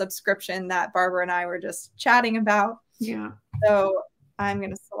that subscription that Barbara and I were just chatting about. Yeah. So I'm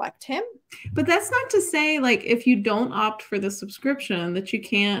going to select him. But that's not to say, like, if you don't opt for the subscription, that you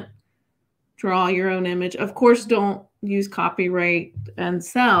can't draw your own image. Of course, don't use copyright and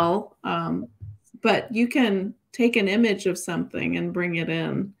sell, but you can take an image of something and bring it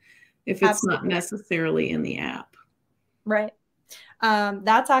in if it's not necessarily in the app. Right.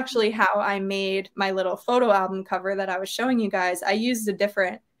 That's actually how I made my little photo album cover that I was showing you guys. I used a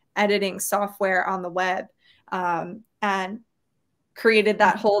different editing software on the web and created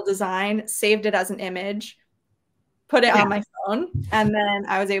that whole design, saved it as an image, put it on my phone, and then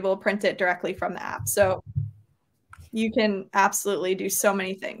I was able to print it directly from the app. So you can absolutely do so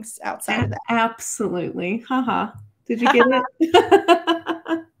many things outside of that. Absolutely. Haha. Did you get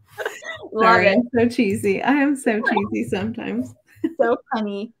it? Sorry, I'm so cheesy. I am so cheesy sometimes. So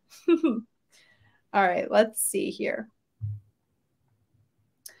funny. All right, let's see here.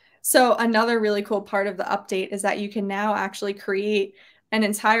 So another really cool part of the update is that you can now actually create an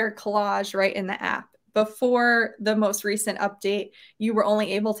entire collage right in the app. Before the most recent update, you were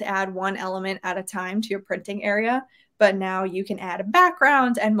only able to add one element at a time to your printing area, but now you can add a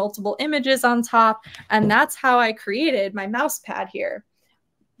background and multiple images on top. And that's how I created my mouse pad here.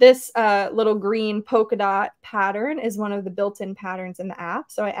 This little green polka dot pattern is one of the built-in patterns in the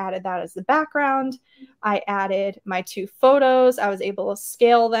app. So I added that as the background. I added my two photos. I was able to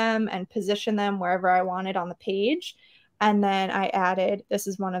scale them and position them wherever I wanted on the page. And then I added, this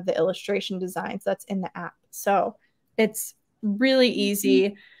is one of the illustration designs that's in the app. So it's really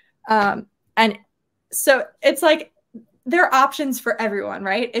easy. And so it's like, there are options for everyone,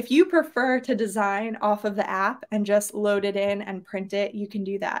 right? If you prefer to design off of the app and just load it in and print it, you can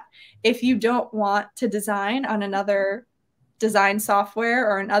do that. If you don't want to design on another design software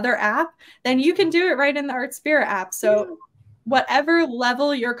or another app, then you can do it right in the Artspira app. So whatever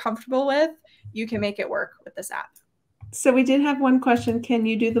level you're comfortable with, you can make it work with this app. So we did have one question. Can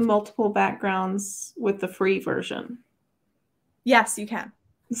you do the multiple backgrounds with the free version? Yes, you can.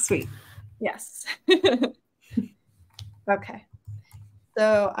 Sweet. Yes. Okay.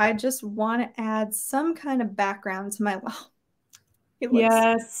 So I just want to add some kind of background to my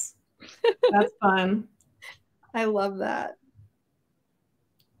Yes. That's fun. I love that.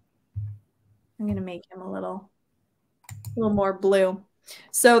 I'm going to make him a little more blue.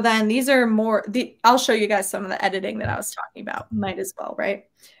 So then these are more, I'll show you guys some of the editing that I was talking about. Might as well, right?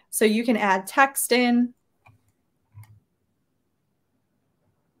 So you can add text in.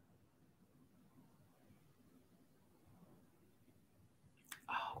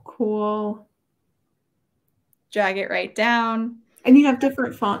 Oh, cool. Drag it right down. And you have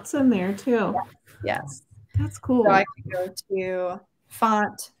different fonts in there too. Yes. That's cool. So I can go to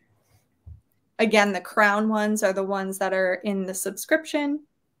font. Again, the crown ones are the ones that are in the subscription,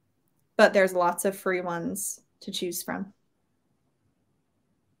 but there's lots of free ones to choose from.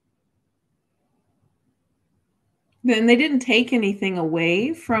 Then they didn't take anything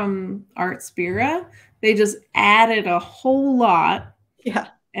away from Artspira. They just added a whole lot. Yeah.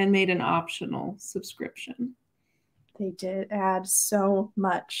 And made an optional subscription. They did add so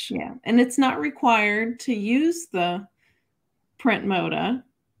much. Yeah. And it's not required to use the PrintModa.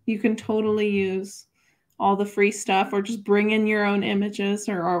 You can totally use all the free stuff or just bring in your own images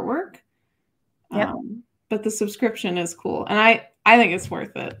or artwork. Yep. But the subscription is cool. And I think it's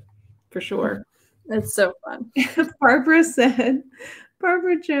worth it for sure. It's so fun. Barbara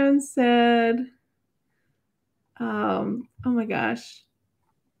Jones said, oh my gosh.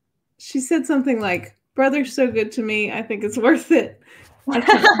 She said something like, "Brother's so good to me, I think it's worth it."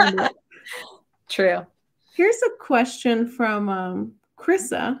 True. Here's a question from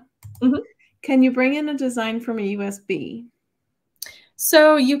Krissa. Mm-hmm. Can you bring in a design from a USB?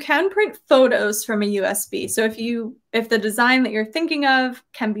 So you can print photos from a USB. So if the design that you're thinking of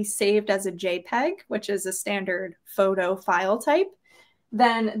can be saved as a JPEG, which is a standard photo file type,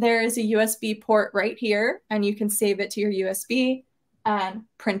 then there is a USB port right here, and you can save it to your USB and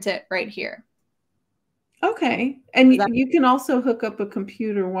print it right here. Okay. And you can also hook up a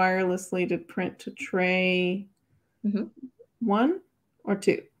computer wirelessly to print to tray 1 or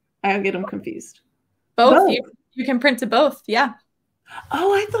 2. I get them confused. Both. You can print to both. Yeah.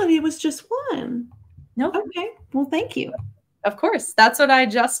 Oh, I thought it was just one. Nope. Okay. Well, thank you. Of course. That's what I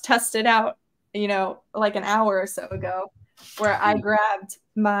just tested out, like an hour or so ago, where I grabbed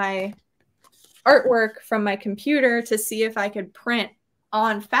my artwork from my computer to see if I could print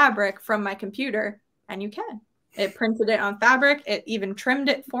on fabric from my computer, and you can. It printed it on fabric. It even trimmed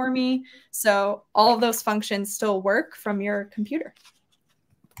it for me. So all of those functions still work from your computer.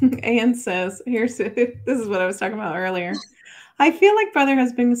 Anne says, this is what I was talking about earlier. I feel like Brother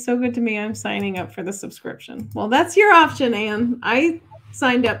has been so good to me. I'm signing up for the subscription. Well, that's your option, Anne. I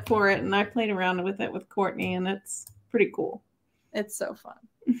signed up for it and I played around with it with Courtney, and it's pretty cool. It's so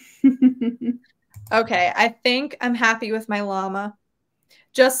fun. Okay, I think I'm happy with my llama.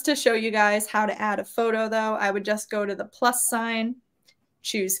 Just to show you guys how to add a photo, though, I would just go to the plus sign,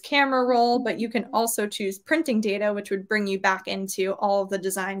 choose camera roll, but you can also choose printing data, which would bring you back into all of the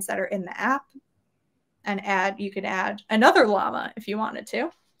designs that are in the app. And you could add another llama if you wanted to.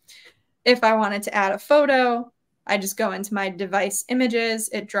 If I wanted to add a photo, I just go into my device images,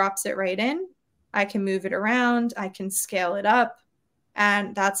 it drops it right in. I can move it around, I can scale it up,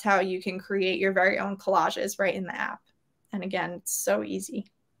 and that's how you can create your very own collages right in the app. And again, it's so easy.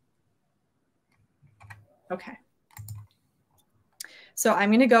 Okay. So I'm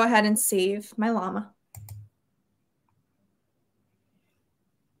going to go ahead and save my llama.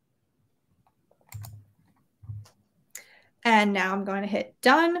 And now I'm going to hit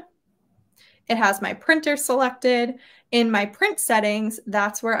done. It has my printer selected. In my print settings,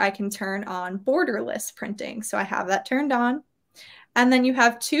 that's where I can turn on borderless printing. So I have that turned on. And then you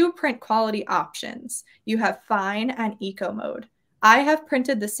have two print quality options. You have fine and eco mode. I have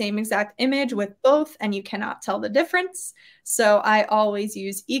printed the same exact image with both, and you cannot tell the difference. So I always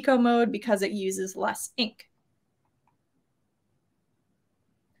use eco mode because it uses less ink.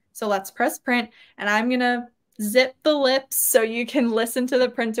 So let's press print, and I'm gonna zip the lips so you can listen to the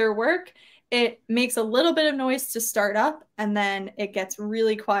printer work. It makes a little bit of noise to start up, and then it gets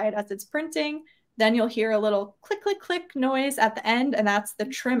really quiet as it's printing. Then you'll hear a little click, click, click noise at the end, and that's the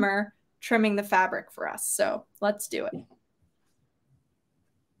trimmer trimming the fabric for us. So let's do it.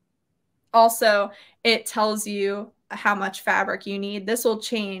 Also, it tells you how much fabric you need. This will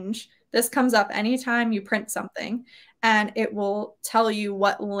change. This comes up anytime you print something, and it will tell you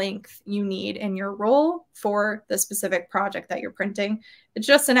what length you need in your roll for the specific project that you're printing. It's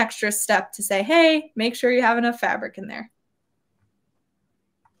just an extra step to say, hey, make sure you have enough fabric in there.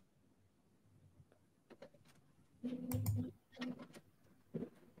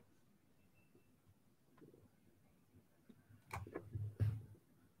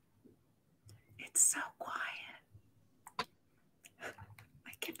 It's so quiet.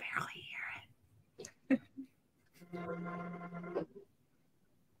 I can barely hear it.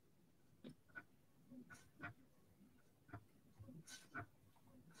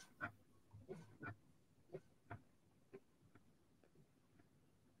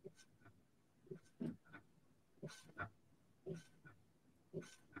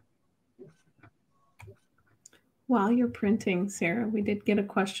 While you're printing, Sarah, we did get a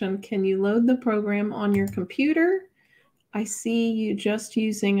question. Can you load the program on your computer? I see you just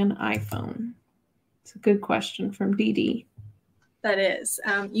using an iPhone. It's a good question from Dee Dee. That is.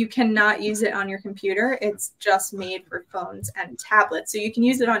 You cannot use it on your computer. It's just made for phones and tablets. So you can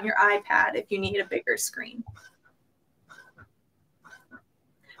use it on your iPad if you need a bigger screen.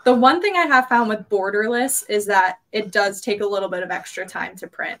 The one thing I have found with borderless is that it does take a little bit of extra time to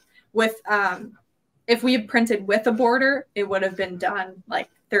print. With if we had printed with a border, it would have been done like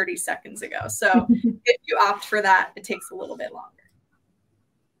 30 seconds ago. So if you opt for that, it takes a little bit longer.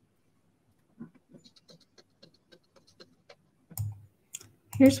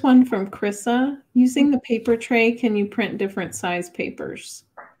 Here's one from Krissa. Using the paper tray, can you print different size papers?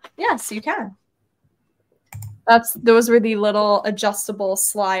 Yes, you can. Those were the little adjustable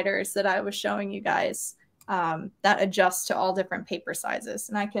sliders that I was showing you guys that adjust to all different paper sizes.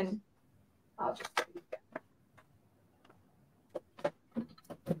 And I'll just...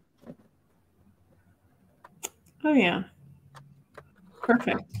 Oh, yeah.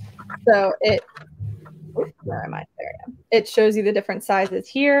 Perfect. So where am I? There I am. It shows you the different sizes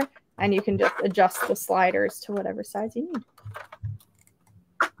here, and you can just adjust the sliders to whatever size you need.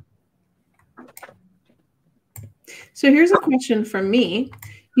 So here's a question from me.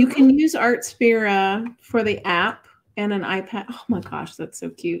 You can use Artsphere for the app and an iPad. Oh my gosh, that's so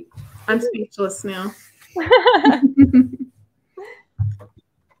cute. I'm speechless now.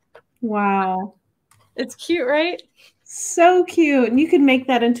 Wow. It's cute, right? So cute. And you could make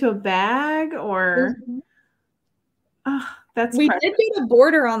that into a bag or... Oh, that's we did get a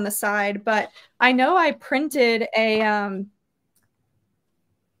border on the side, but I know I printed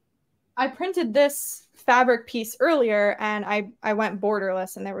this fabric piece earlier, and I went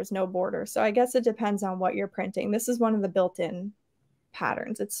borderless and there was no border. So I guess it depends on what you're printing. This is one of the built-in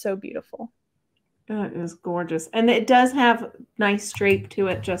patterns. It's so beautiful. It is gorgeous. And it does have nice drape to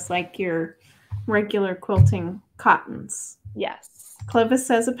it, just like your regular quilting cottons. Yes. Clovis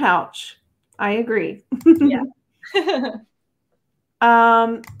says a pouch. I agree. Yeah.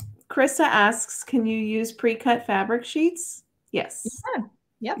 Krista asks, can you use pre-cut fabric sheets? Yes. Yeah.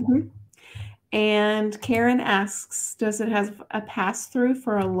 Yep. Mm-hmm. And Karen asks, does it have a pass-through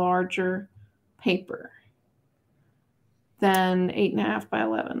for a larger paper than 8.5 by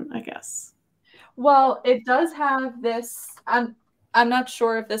 11, I guess? Well, it does have this. I'm not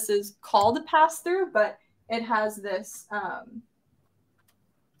sure if this is called a pass-through, but it has this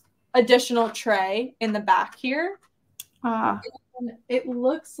additional tray in the back here. And it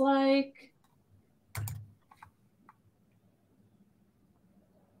looks like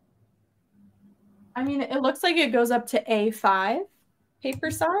it looks like it goes up to A5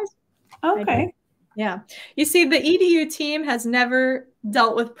 paper size. Okay. Yeah. You see, the EDU team has never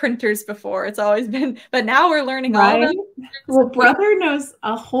dealt with printers before. It's always been, but now we're learning all about it. Well, brother knows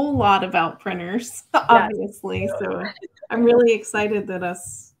a whole lot about printers, obviously. Yes. So I'm really excited that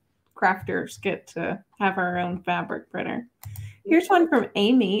us crafters get to have our own fabric printer. Here's one from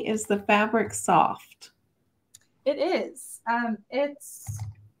Amy. Is the fabric soft? It is. It's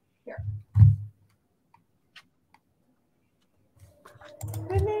here.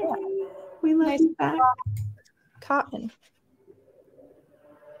 Renee, we love you back. Cotton.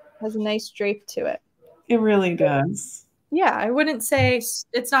 Has a nice drape to it. It really does. Yeah, I wouldn't say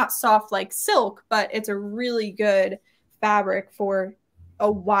it's not soft like silk, but it's a really good fabric for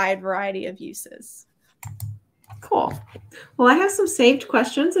a wide variety of uses. Cool. Well, I have some saved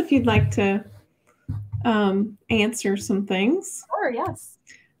questions if you'd like to answer some things. Sure, yes.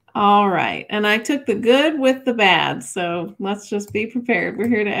 All right. And I took the good with the bad. So let's just be prepared. We're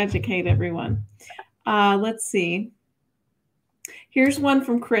here to educate everyone. Let's see. Here's one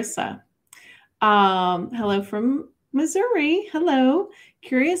from Krissa. Hello from Missouri. Hello.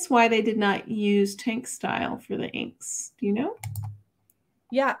 Curious why they did not use tank style for the inks. Do you know?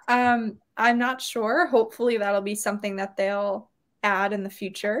 Yeah, I'm not sure. Hopefully that'll be something that they'll add in the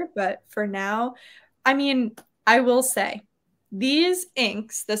future. But for now, I will say these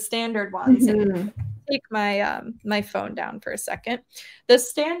inks, the standard ones, and take my my phone down for a second. The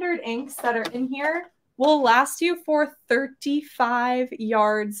standard inks that are in here will last you for 35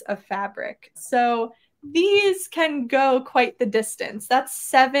 yards of fabric. So these can go quite the distance. That's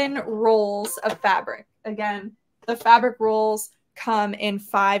 7 rolls of fabric. Again, the fabric rolls come in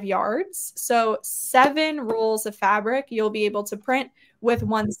 5 yards. So 7 rolls of fabric you'll be able to print with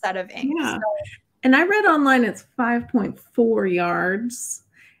one set of ink. Yeah. And I read online it's 5.4 yards.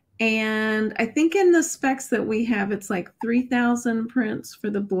 And I think in the specs that we have, it's like 3,000 prints for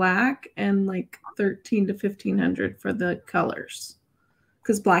the black and like 1,300 to 1,500 for the colors.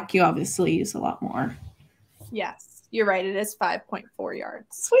 Because black, you obviously use a lot more. Yes, you're right. It is 5.4 yards.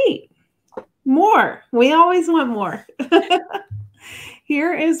 Sweet. More. We always want more.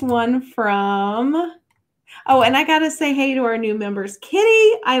 Here is one from... Oh, and I got to say hey to our new members.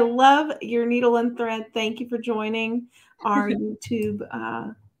 Kitty, I love your needle and thread. Thank you for joining our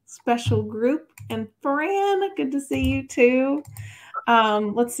YouTube special group. And Fran, good to see you too.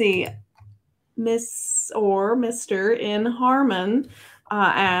 Let's see. Miss or Mr. in Harmon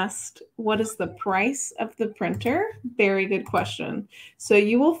asked, what is the price of the printer? Very good question. So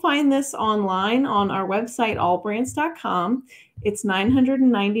you will find this online on our website, allbrands.com. It's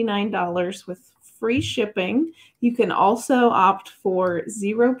 $999 with free shipping. You can also opt for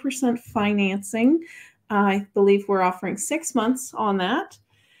 0% financing. I believe we're offering 6 months on that.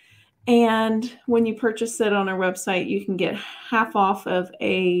 And when you purchase it on our website, you can get half off of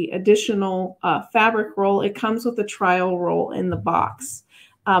a additional fabric roll. It comes with a trial roll in the box.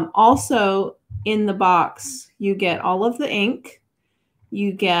 Also in the box, you get all of the ink.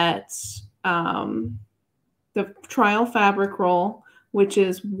 You get the trial fabric roll, which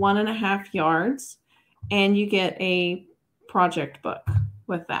is 1.5 yards, and you get a project book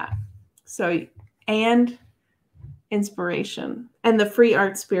with that. So, and inspiration and the free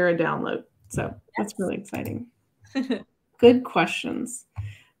Art Spira download. So that's really exciting. Good questions.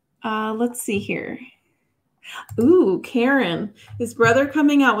 Let's see here. Ooh, Karen, is brother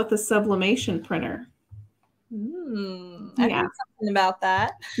coming out with a sublimation printer? I heard something about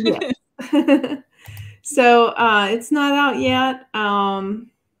that. Yeah. So it's not out yet.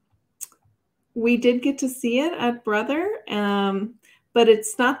 We did get to see it at Brother, but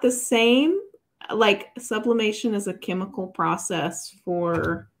it's not the same. Like sublimation is a chemical process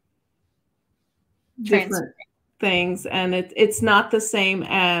for different things, and it's not the same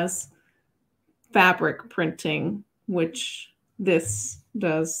as fabric printing, which this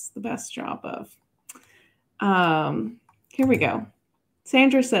does the best job of. Here we go.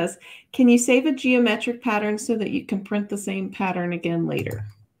 Sandra says, can you save a geometric pattern so that you can print the same pattern again later?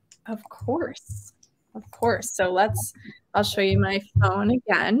 Of course. Of course. So I'll show you my phone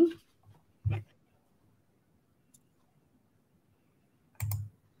again.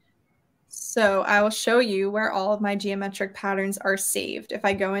 So I will show you where all of my geometric patterns are saved. If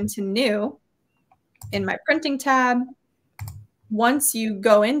I go into New in my printing tab, once you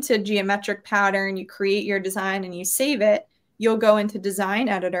go into geometric pattern, you create your design and you save it, you'll go into Design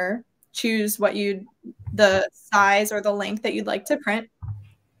Editor, choose the size or the length that you'd like to print,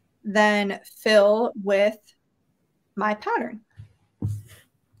 then fill with my pattern.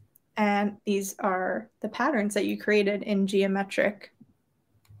 And these are the patterns that you created in geometric.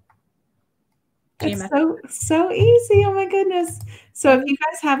 It's so easy. Oh my goodness. So if you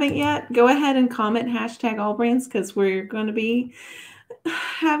guys haven't yet, go ahead and comment hashtag AllBrands, because we're going to be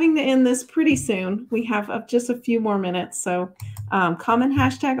having to end this pretty soon. We have just a few more minutes. So comment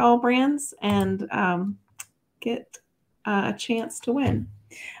hashtag AllBrands and get a chance to win.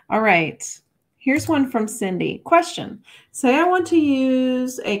 All right. Here's one from Cindy. Question. Say I want to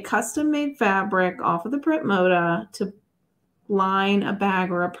use a custom-made fabric off of the PrintModa to line a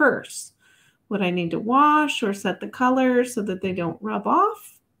bag or a purse. Would I need to wash or set the colors so that they don't rub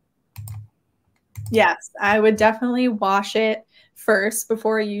off? Yes, I would definitely wash it first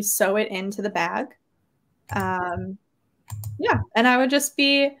before you sew it into the bag. Yeah, and I would just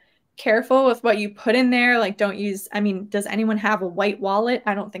be careful with what you put in there. Like, don't use, I mean, does anyone have a white wallet?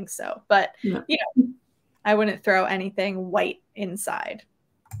 I don't think so. But, no. You know, I wouldn't throw anything white inside.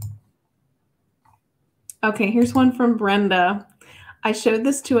 Okay, here's one from Brenda. I showed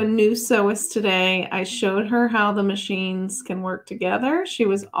this to a new sewist today. I showed her how the machines can work together. She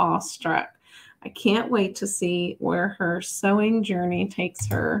was awestruck. I can't wait to see where her sewing journey takes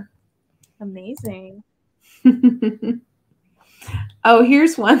her. Amazing. Oh,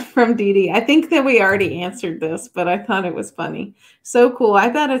 here's one from Dee Dee. I think that we already answered this, but I thought it was funny. So cool. I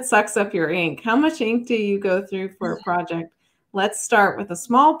bet it sucks up your ink. How much ink do you go through for a project? Let's start with a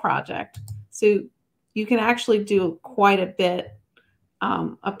small project. So you can actually do quite a bit.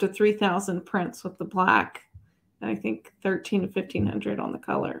 Up to 3,000 prints with the black, and I think 1,300 to 1,500 on the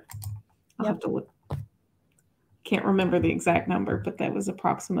color. I'll have to look. Can't remember the exact number, but that was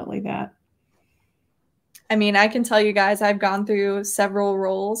approximately that. I mean, I can tell you guys, I've gone through several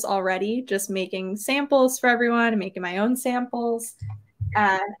rolls already, just making samples for everyone and making my own samples.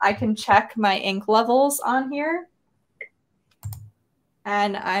 And I can check my ink levels on here.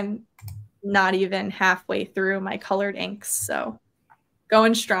 And I'm not even halfway through my colored inks, so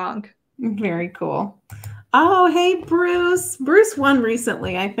going strong. Very cool. Oh, hey, Bruce. Bruce won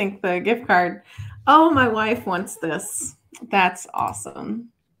recently, I think, the gift card. Oh, my wife wants this. That's awesome.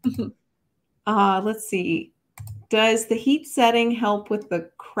 Let's see. Does the heat setting help with the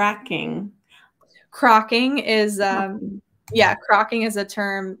cracking? Crocking is, crocking is a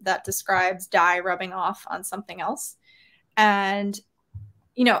term that describes dye rubbing off on something else. And,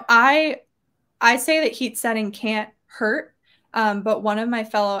 you know, I say that heat setting can't hurt. But one of my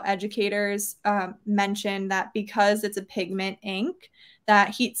fellow educators mentioned that because it's a pigment ink, that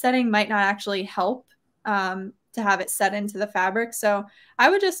heat setting might not actually help to have it set into the fabric. So I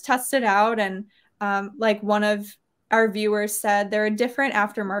would just test it out. And like one of our viewers said, there are different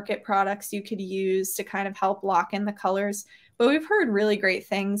aftermarket products you could use to kind of help lock in the colors. But we've heard really great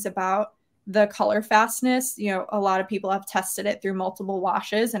things about the color fastness. You know, a lot of people have tested it through multiple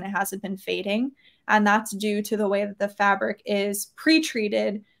washes and it hasn't been fading. And that's due to the way that the fabric is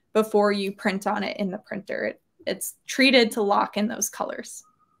pre-treated before you print on it in the printer. It's treated to lock in those colors.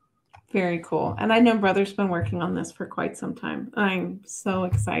 Very cool. And I know Brother's been working on this for quite some time. I'm so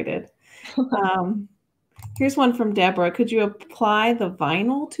excited. Here's one from Deborah. Could you apply the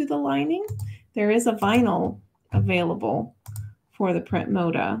vinyl to the lining? There is a vinyl available for the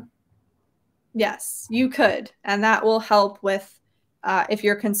PrintModa. Yes, you could. And that will help with if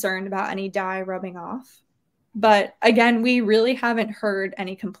you're concerned about any dye rubbing off. But again, we really haven't heard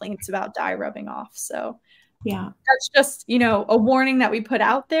any complaints about dye rubbing off. So yeah, that's just, you know, a warning that we put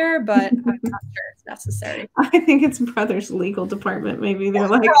out there, but I'm not sure it's necessary. I think it's Brother's legal department. Maybe they're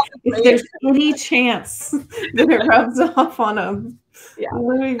like, if there's any chance that it rubs off on a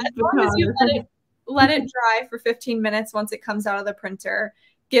Louis Vuitton. Let it dry for 15 minutes once it comes out of the printer.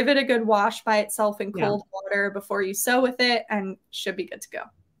 Give it a good wash by itself in cold water before you sew with it, and should be good to go.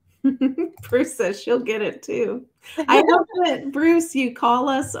 Bruce says she'll get it too. I hope that, Bruce, you call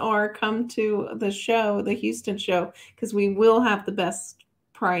us or come to the show, the Houston show, because we will have the best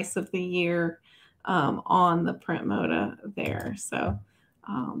price of the year on the PrintModa there. So,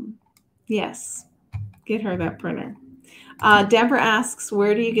 yes, get her that printer. Deborah asks,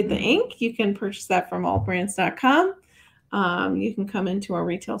 where do you get the ink? You can purchase that from allbrands.com. You can come into our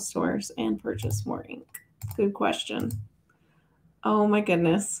retail stores and purchase more ink. Good question. Oh my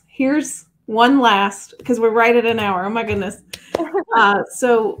goodness. Here's one last, because we're right at an hour. Oh my goodness.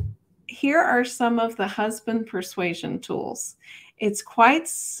 So here are some of the husband persuasion tools. It's quiet,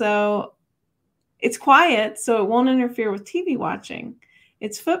 so it won't interfere with TV watching.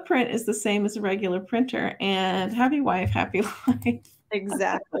 Its footprint is the same as a regular printer, and happy wife, happy life.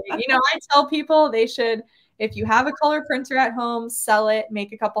 Exactly. You know, I tell people they should, if you have a color printer at home, sell it,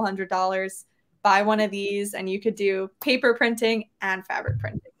 make a couple $100, buy one of these, and you could do paper printing and fabric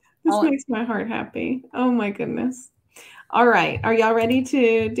printing. This makes my heart happy. Oh my goodness. All right. Are y'all ready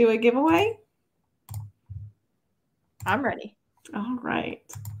to do a giveaway? I'm ready. All right.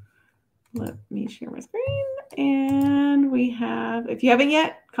 Let me share my screen. And we have, if you haven't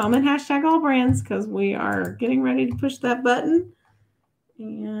yet, comment hashtag AllBrands because we are getting ready to push that button.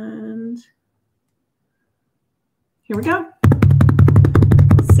 And here we go.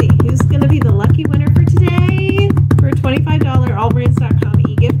 Let's see who's going to be the lucky winner for today for a $25 allbrands.com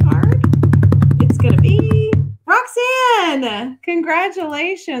e-gift card. It's going to be Roxanne.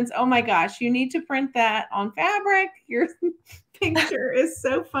 Congratulations. Oh my gosh. You need to print that on fabric. Your picture is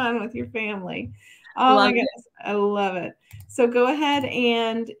so fun with your family. Oh my goodness. I love it. So go ahead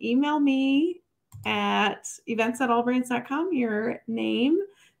and email me at events@allbrands.com, your name,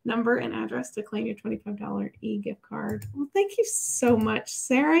 number, and address to claim your $25 e-gift card. Well, thank you so much,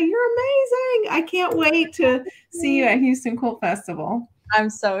 Sarah. You're amazing. I can't wait to see you at Houston Quilt Festival. I'm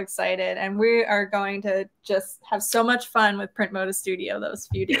so excited. And we are going to just have so much fun with PrintModa Studio those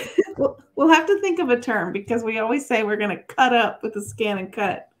few days. We'll have to think of a term because we always say we're going to cut up with the scan and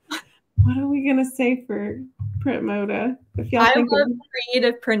cut. What are we going to say for PrintModa? If y'all think love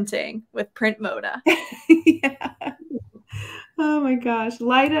creative printing with PrintModa. Yeah. Oh my gosh.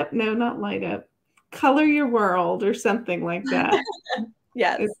 Light up. No, not light up. Color your world or something like that.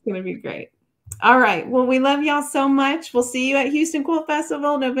 Yes. It's going to be great. All right. Well, we love y'all so much. We'll see you at Houston Quilt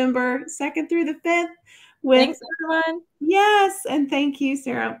Festival, November 2nd through the 5th. Thanks, everyone. Yes. And thank you,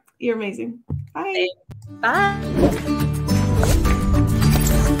 Sarah. You're amazing. Bye. Bye.